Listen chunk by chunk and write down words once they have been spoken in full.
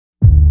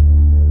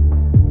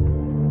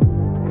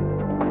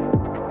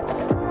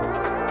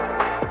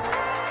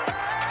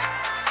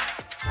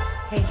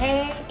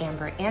Hey,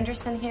 Amber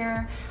Anderson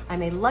here.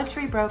 I'm a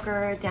luxury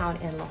broker down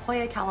in La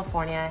Jolla,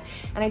 California,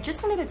 and I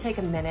just wanted to take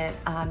a minute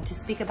to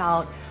speak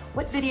about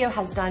what video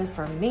has done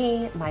for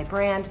me, my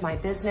brand, my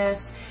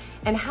business,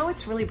 and how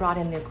it's really brought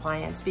in new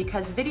clients,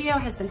 because video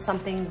has been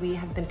something we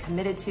have been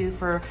committed to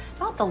for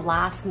about the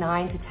last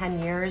 9 to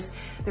 10 years.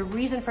 The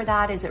reason for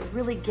that is it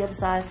really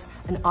gives us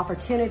an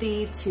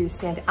opportunity to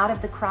stand out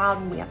of the crowd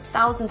when we have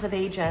thousands of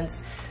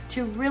agents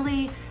to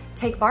really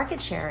take market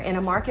share in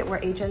a market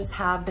where agents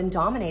have been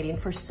dominating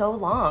for so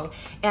long.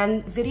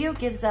 And video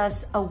gives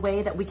us a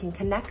way that we can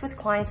connect with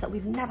clients that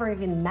we've never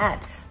even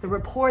met, the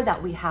rapport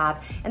that we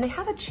have, and they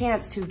have a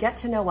chance to get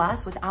to know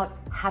us without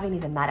having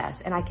even met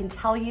us. And I can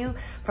tell you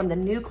from the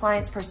new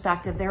client's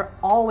perspective, they're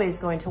always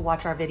going to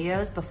watch our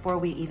videos before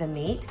we even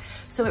meet.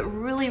 So it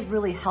really,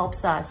 really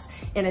helps us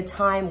in a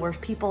time where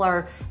people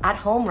are at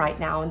home right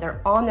now and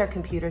they're on their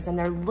computers and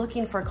they're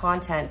looking for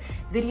content.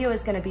 Video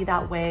is gonna be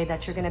that way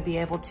that you're gonna be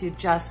able to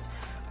just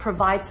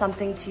provide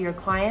something to your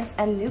clients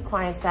and new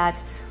clients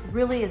that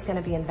really is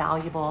gonna be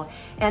invaluable.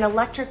 And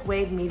Electric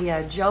Wave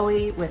Media,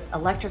 Joey with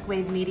Electric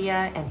Wave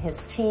Media and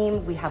his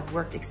team, we have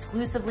worked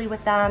exclusively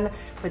with them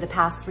for the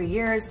past 3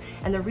 years.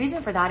 And the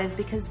reason for that is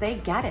because they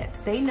get it.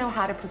 They know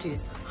how to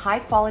produce high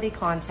quality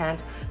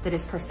content that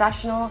is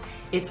professional.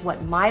 It's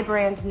what my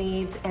brand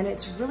needs, and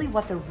it's really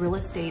what the real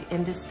estate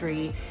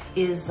industry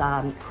is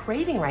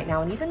craving right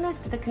now. And even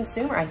the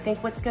consumer, I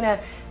think what's gonna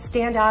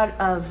stand out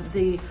of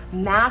the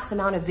mass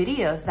amount of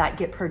videos that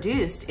get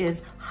produced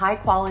is high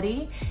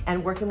quality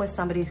and working with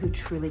somebody who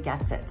truly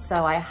gets it.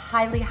 So I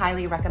highly,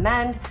 highly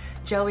recommend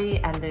Joey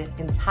and the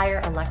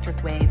entire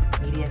Electric Wave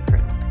Media crew.